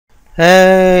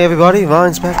Hey everybody,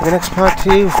 Ryan's back with the next part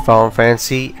 2, Final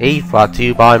Fantasy VIII, brought to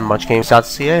you by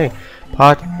MuchGames.ca,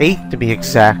 part 8 to be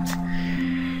exact.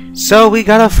 So we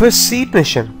got our first seed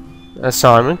mission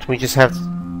assignment, we just have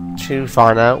to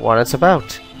find out what it's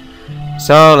about.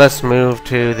 So let's move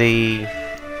to the,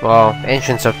 well,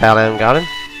 entrance of Paladin Garden.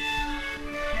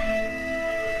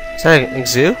 Is that a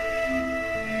zoo?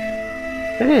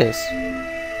 It is.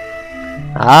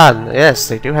 Ah, yes,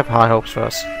 they do have high hopes for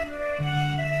us.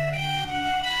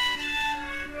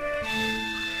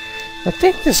 I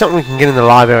think there's something we can get in the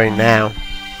library now.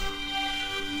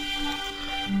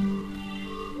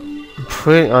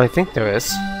 I think there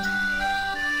is.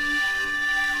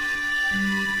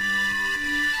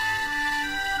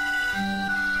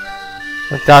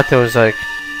 I thought there was like,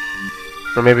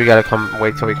 or maybe we gotta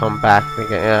wait till we come back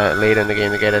later in the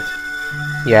game to get it.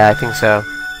 Yeah, I think so.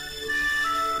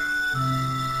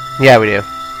 Yeah, we do.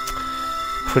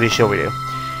 Pretty sure we do.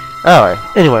 Alright,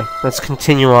 anyway, let's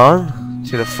continue on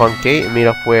to the front gate and meet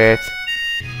up with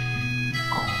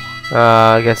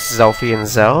I guess Zelfie and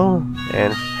Zell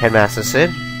and Headmaster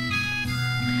Sid.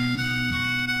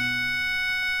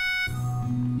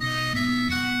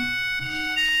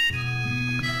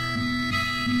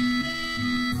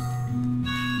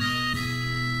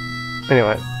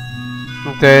 Anyway,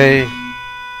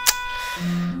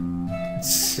 let's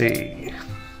see.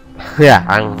 Yeah,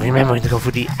 I'm remembering to go for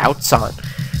the outside.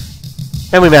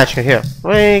 And we match her here.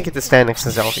 We get to stand next to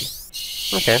Zelfie.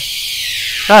 Okay.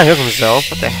 Ah, here comes Zell.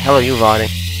 What the hell are you riding?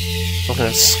 Some kind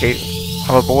of skate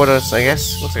hoverboard, I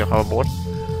guess. Looks like a hoverboard.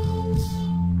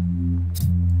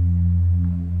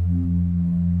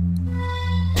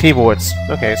 T-boards.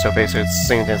 Okay, so basically it's the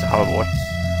same thing as a hoverboard.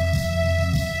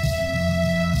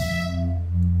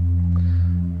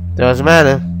 Doesn't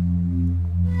matter.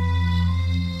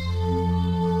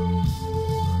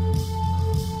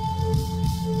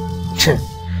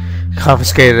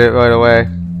 Confiscated it right away.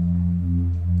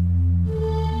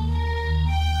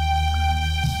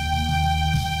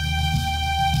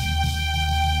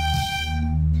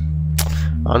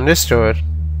 Understood.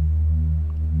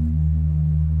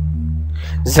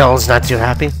 Zell's not too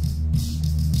happy.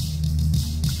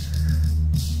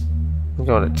 I'm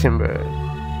going to Timber.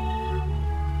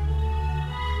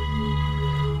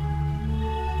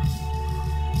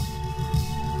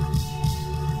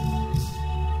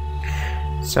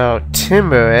 So,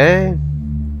 Timber, eh?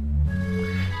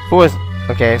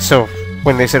 Okay, so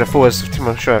when they said a force of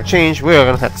Timber should have changed, we're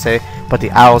gonna have to say, but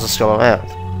the owls are still around.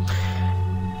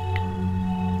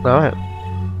 Alright.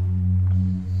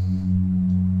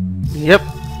 Yep,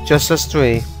 just us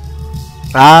three.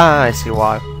 Ah, I see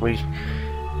why.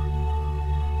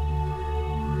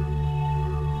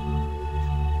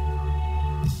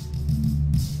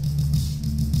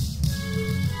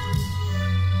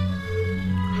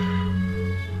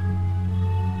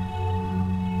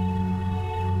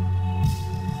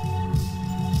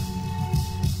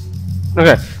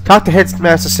 Okay, talk to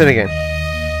Headmaster Sid again.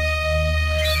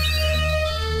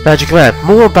 Magic lamp.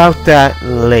 More about that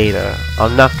later.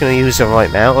 I'm not going to use it right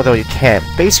now, although you can.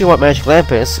 Basically what magic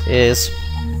lamp is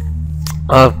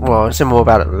well, I'll say more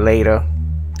about it later.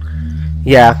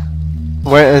 Yeah,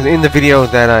 in the video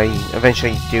that I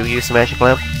eventually do use the magic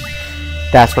lamp,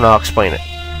 that's when I'll explain it.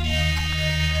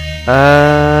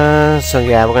 So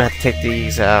yeah, we're going to have to take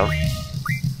these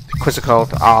Quizzical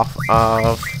off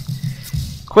of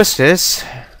Quistis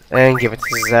and give it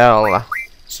to Zell.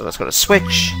 So let's go to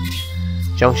Switch.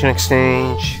 Junction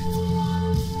Exchange.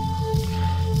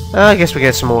 I guess we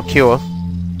get some more Cure.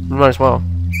 Might as well.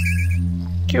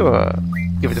 Cure.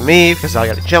 Give it to me because I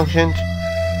got a junction.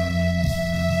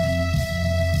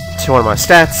 To one of my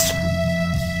stats.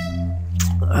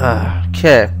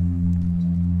 Okay.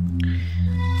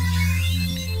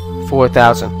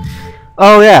 4,000.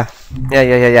 Oh yeah.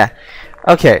 Yeah.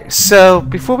 Okay, so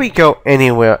before we go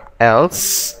anywhere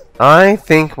else, I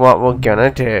think what we're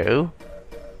gonna do,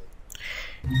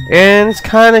 and it's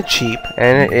kind of cheap,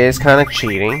 and it is kind of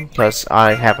cheating, because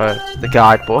I have the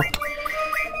guidebook.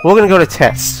 We're gonna go to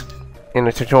test in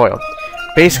the tutorial.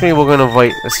 Basically, we're gonna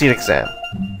write a seed exam.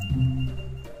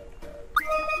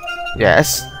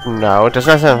 Yes. No, it does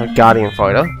not sound like a Guardian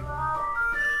Fighter.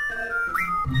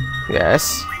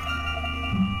 Yes.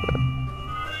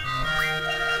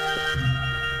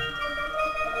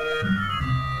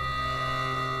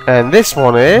 And this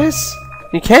one is,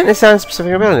 you can't assign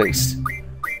specific abilities.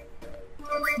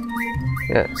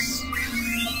 Yes.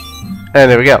 And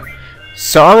there we go.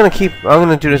 So I'm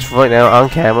gonna do this right now on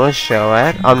camera, show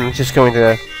that. I'm just going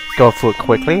to go through it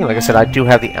quickly. Like I said, I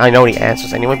know the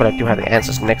answers anyway, but I do have the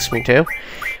answers next to me too.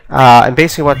 And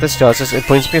basically what this does is it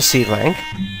brings me a seed rank.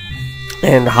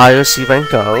 And the higher C rank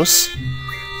goes,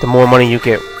 the more money you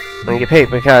get when you get paid.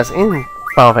 Because in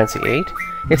Final Fantasy VIII,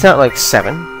 it's not like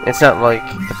 7. It's not like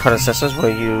the predecessors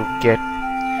where you get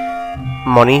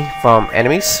money from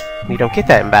enemies. You don't get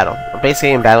that in battle.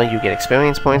 Basically, in battle, you get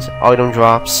experience points, item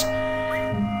drops,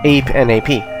 and AP.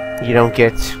 You don't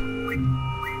get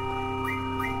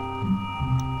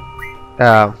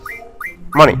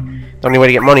money. The only way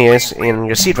to get money is in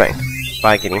your seed rank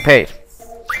by getting paid.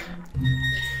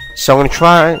 So I'm gonna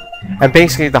try, and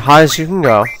basically the highest you can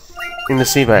go in the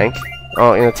seed rank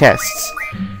or in the tests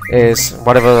is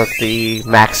whatever the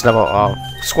max level of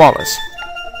Squall is.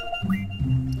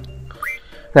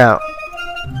 Now,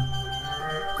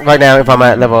 right now, if I'm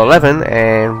at level 11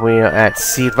 and we're at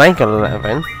seed rank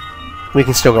 11, we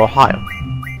can still go higher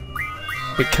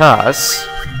because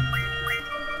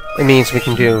it means we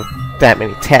can do that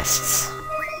many tests.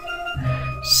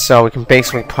 So we can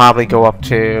basically probably go up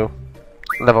to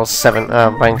level 7,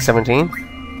 rank 17.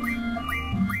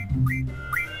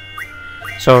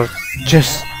 So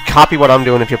just copy what I'm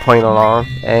doing if you're playing along,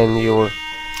 and you'll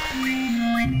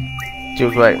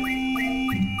do great.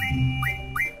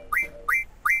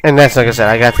 And that's, like I said,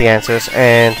 I got the answers,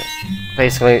 and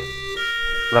basically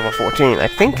level 14. I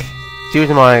think due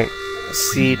to my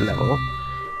seed level,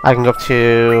 I can go up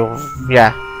to,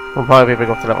 yeah, we'll probably be able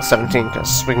to go up to level 17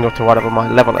 because we can go to whatever my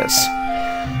level is.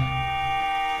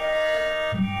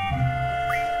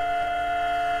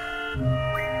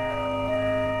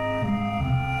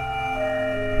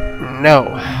 No,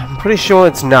 I'm pretty sure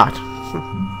it's not.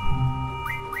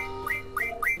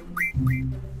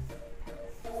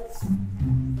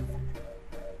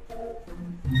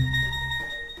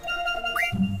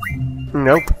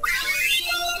 Nope.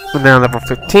 We're now level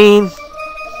 15.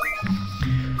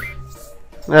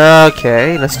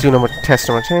 Okay, let's do test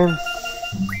number 10.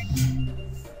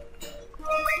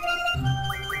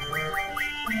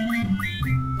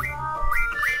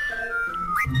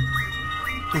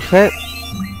 Okay.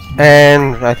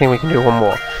 And I think we can do one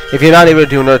more. If you're not able to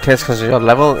do another test because of your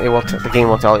level, it will the game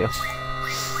will tell you.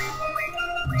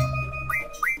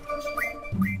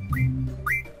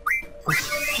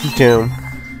 Doom.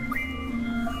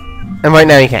 And right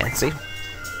now you can't see.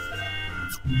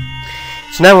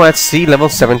 So now we're at C level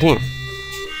 17.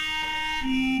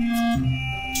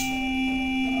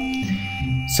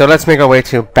 So let's make our way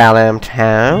to Balam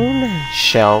Town,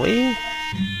 shall we?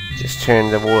 Just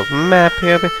turn the world map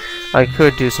here. I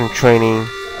could do some training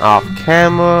off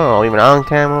camera or even on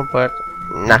camera, but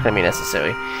not gonna be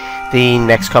necessary. The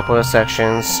next couple of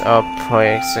sections are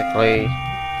basically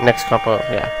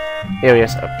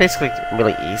areas are basically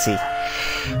really easy.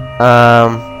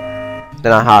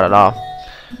 They're not hard at all.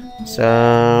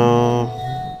 So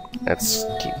let's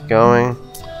keep going.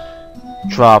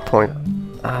 Draw a point.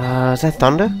 Is that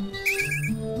Thunder?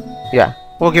 Yeah,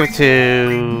 we'll give it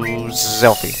to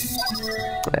Zelfie.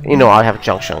 You know, I have a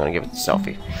junction. I'm gonna give it to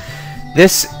Zelfie.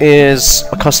 This is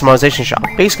a customization shop.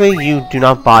 Basically, you do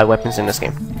not buy weapons in this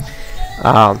game.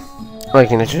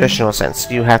 Like in a traditional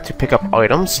sense, you have to pick up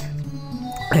items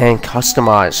and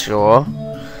customize your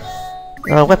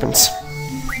weapons.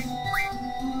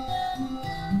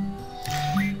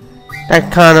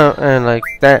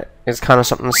 That is kind of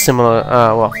something similar.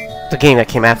 Well, the game that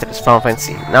came after this, Final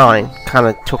Fantasy IX, kind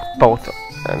of took both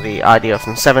the idea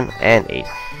from 7 and 8.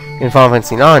 In Final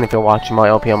Fantasy IX, if you're watching my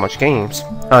LP on Much Games,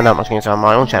 not Much Games, on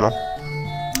my own channel.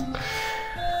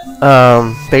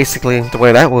 Basically, the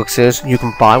way that works is you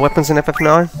can buy weapons in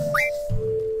FF9,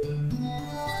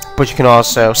 but you can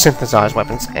also synthesize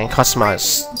weapons and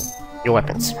customize your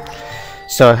weapons.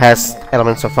 So it has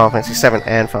elements of Final Fantasy VII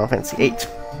and Final Fantasy VIII.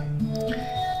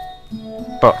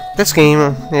 But this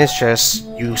game is just,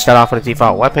 you start off with a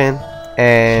default weapon,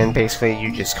 and basically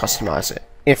you just customize it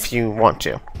if you want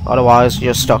to. Otherwise,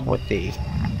 you're stuck with the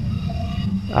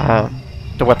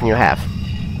weapon you have,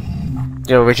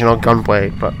 the original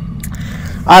gunblade. But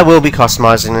I will be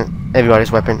customizing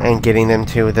everybody's weapon and getting them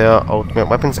to their ultimate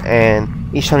weapons. And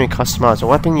each time you customize a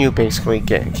weapon, you basically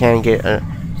can get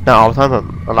not all the time,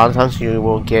 but a lot of times you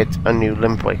will get a new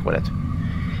limit break with it.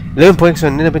 Limit breaks are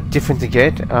a little bit different to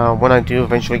get. When I do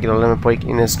eventually get a limit break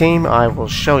in this game, I will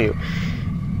show you.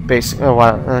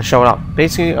 Show it up.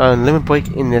 Basically, a limit break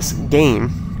in this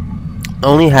game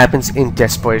only happens in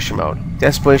desperation mode.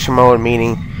 Desperation mode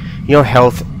meaning your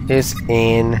health is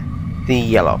in the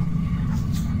yellow.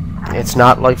 It's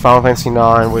not like Final Fantasy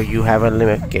IX where you have a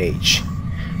limit gauge,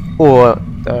 or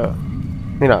the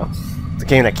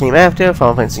game that came after,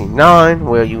 Final Fantasy IX,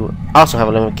 where you also have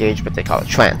a limit gauge, but they call it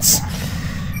trance.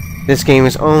 This game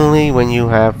is only when you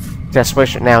have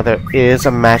desperation. Now there is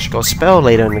a magical spell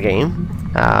later in the game,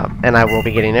 and I will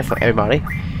be getting it for everybody.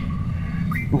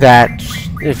 that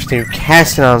if they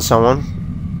cast it on someone,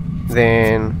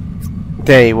 then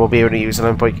they will be able to use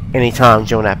Olympic anytime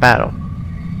during that battle.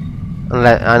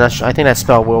 Unless, I think that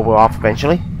spell will go off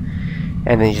eventually,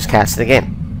 and then you just cast it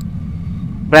again.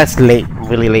 But that's late,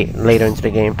 really late, later into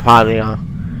the game, probably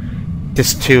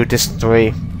disc 2, disc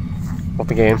 3 of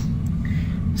the game.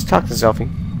 Let's talk to Zelfie.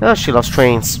 Oh, she loves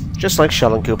trains, just like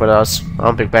Sheldon Cooper does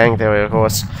on Big Bang Theory, of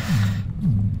course.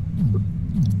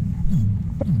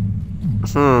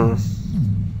 I'm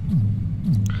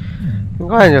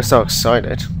glad you're so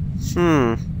excited.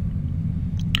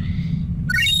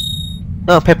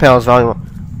 Oh, pet pals valuable.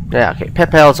 Yeah, okay. Pet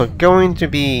pals are going to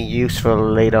be useful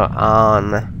later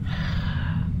on.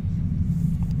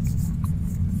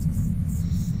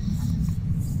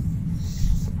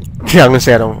 Yeah, I'm gonna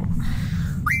say I don't.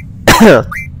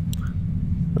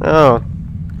 Oh,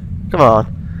 come on.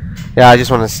 Yeah, I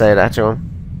just want to say that to him.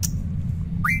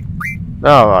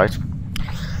 Alright.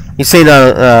 You say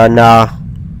no, nah.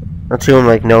 Not to him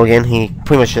like no again. He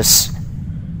pretty much just.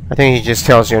 I think he just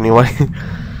tells you anyway.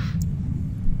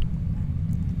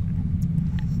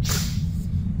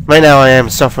 Right now I am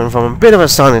suffering from a bit of a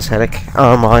sinus headache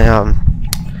on my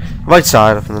right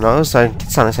side of the nose. I get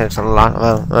sinus headaches a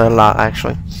lot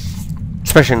actually.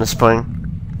 Especially in the spring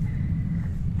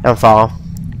and fall.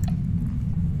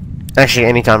 Actually,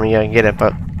 any time of year I get it,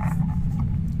 but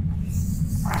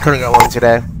couldn't get one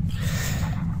today.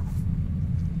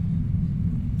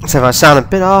 So if I sound a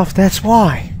bit off, that's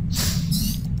why.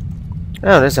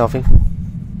 Oh, there's Zelfie.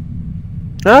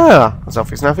 Ah,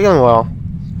 Zelfie's not feeling well.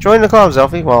 Join the club,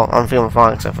 Zelfie. Well, I'm feeling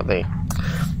fine except for the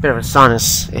bit of a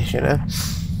sinus issue there.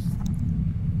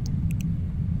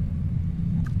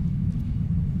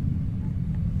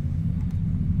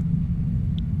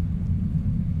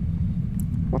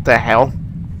 What the hell?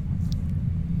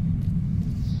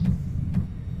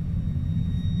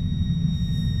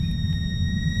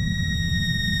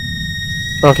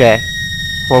 Okay.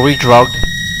 Were we drugged?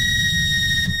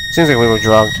 Seems like we were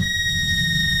drugged.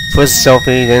 First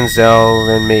Selfie, then Zell,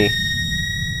 then me.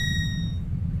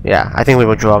 Yeah, I think we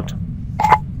were drugged.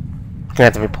 Gonna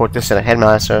have to report this to the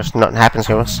headmaster if nothing happens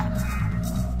to us.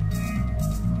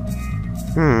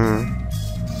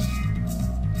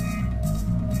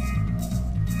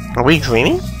 Are we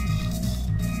dreaming?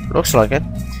 Looks like it.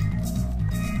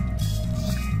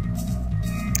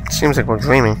 Seems like we're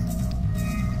dreaming.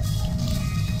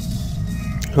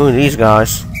 Who are these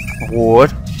guys?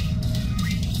 Ward.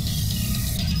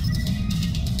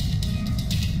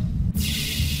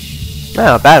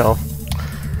 Ah, battle.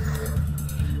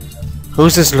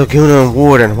 Who's this Laguna and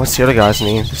Ward, and what's the other guy's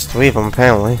name? There's 3 of them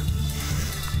apparently.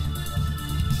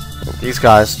 These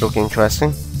guys look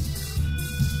interesting.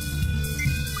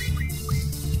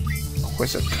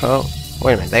 Quizzico.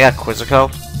 Wait a minute, they got Quizzico?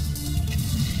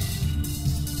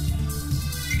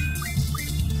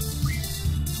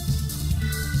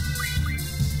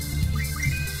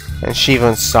 And Shiva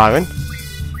and Siren.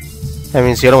 That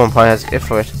means the other one probably has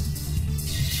Ifrit.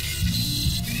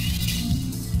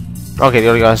 Okay, the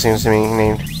other guy seems to be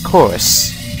named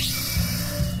Chorus.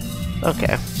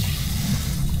 Okay.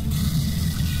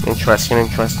 Interesting,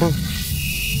 interesting.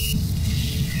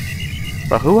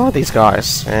 But who are these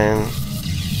guys? And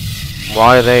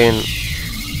why are they in...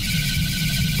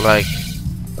 Like...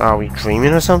 Are we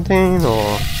dreaming or something?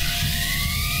 Or...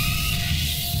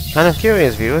 Kind of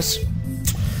curious, viewers.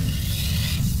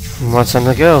 What's on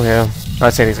the go here?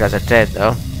 I'd say these guys are dead,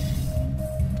 though.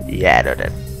 Yeah, they're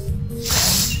dead.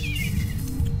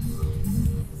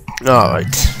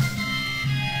 Alright.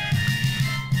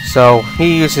 So,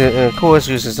 he uses, of course,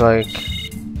 uses like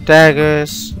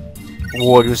daggers.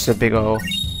 Ward uses a big old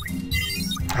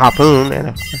harpoon, and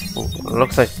it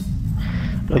looks like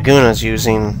Laguna's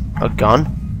using a gun.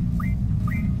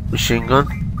 Machine gun?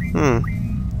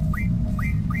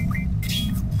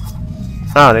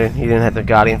 Oh, he didn't have the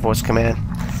Guardian Force command.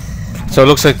 So it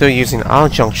looks like they're using our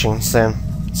junctions then.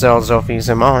 Zell, Zophies,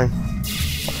 and mine.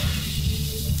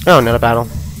 Oh, another battle.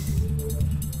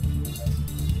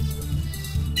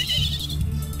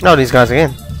 Oh, these guys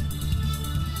again.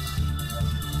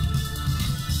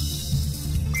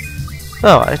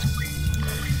 Alright.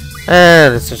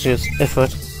 And let's just use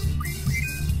effort.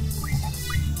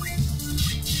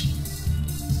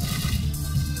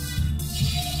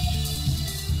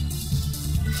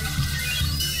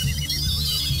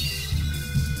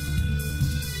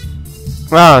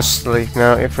 Ah, sleep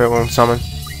now, effort won't summon.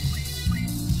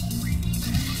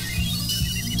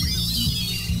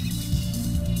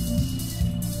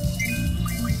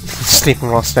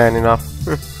 Sleeping while standing up.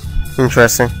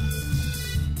 Interesting.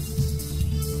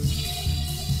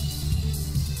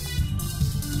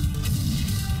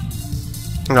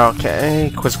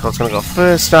 Okay, Quizzica's gonna go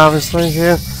first, obviously,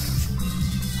 here.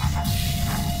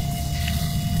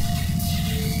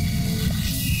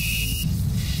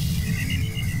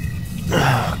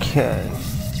 Okay.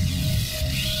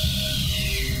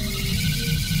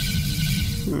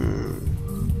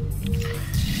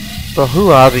 But who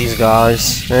are these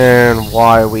guys, and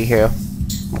why are we here?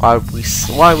 Why are we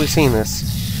seeing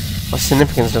this? What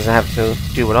significance does it have to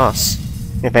do with us,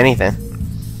 if anything?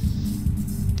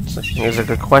 So here's a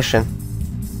good question.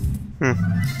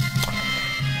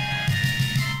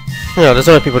 Yeah, there's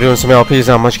other people doing some LPs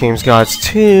on Much Games Guides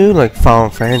too, like Final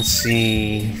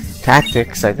Fantasy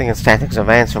Tactics. I think it's Tactics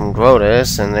Advance from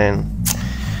Grotus, and then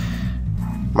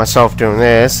myself doing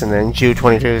this, and then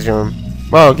Jude22 is doing,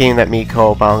 well, a game that me,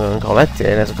 Cole, and Colette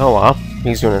did as a co-op.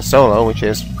 He's doing it solo, which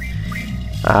is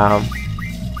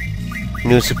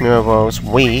New Super Mario Bros.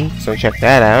 Wii, so check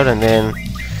that out, and then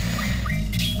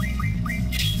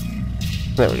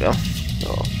there we go.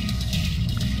 Oh.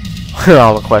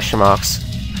 All the question marks.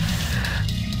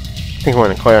 I think we're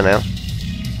in the clear now.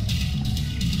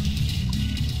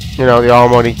 You know, the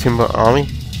Almighty Timber Army.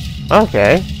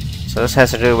 Okay, so this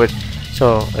has to do with.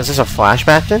 So is this a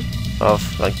flashback then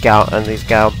of like these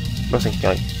looks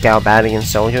like Galbadian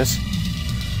soldiers?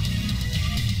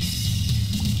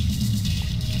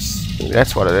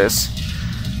 That's what it is.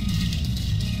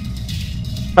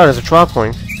 Oh, there's a draw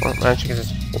point. Well, actually,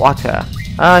 it's water.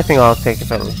 I think I'll take it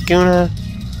for Laguna.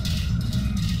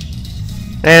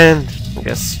 And I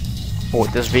guess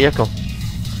board this vehicle.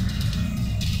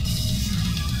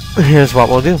 Here's what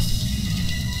we'll do.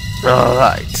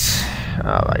 Alright.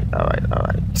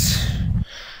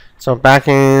 So back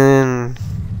in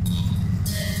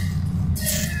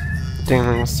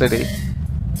Dingling City.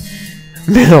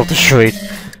 Middle of the street.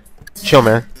 Chill,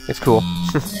 man. It's cool.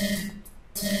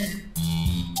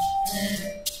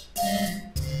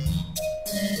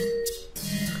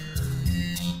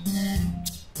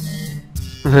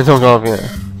 Don't go up here.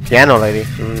 Piano lady.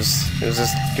 Who's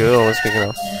this girl we're speaking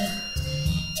of?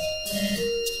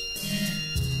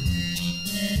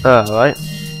 Alright.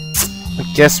 I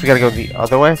guess we gotta go the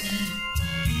other way.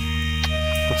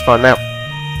 Let's find out.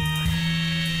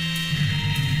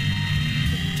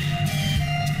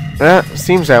 Yeah,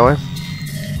 seems that way.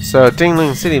 So,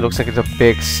 Dingling City looks like it's a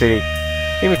big city.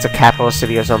 Maybe it's a capital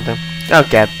city or something. Oh,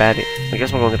 Galbadia. I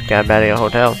guess we're going to the Galbadia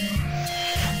Hotel.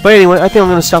 But anyway, I think I'm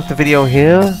going to stop the video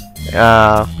here.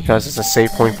 Because it's a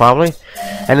save point probably.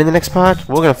 And in the next part,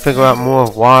 we're going to figure out more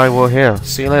of why we're here.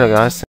 See you later, guys.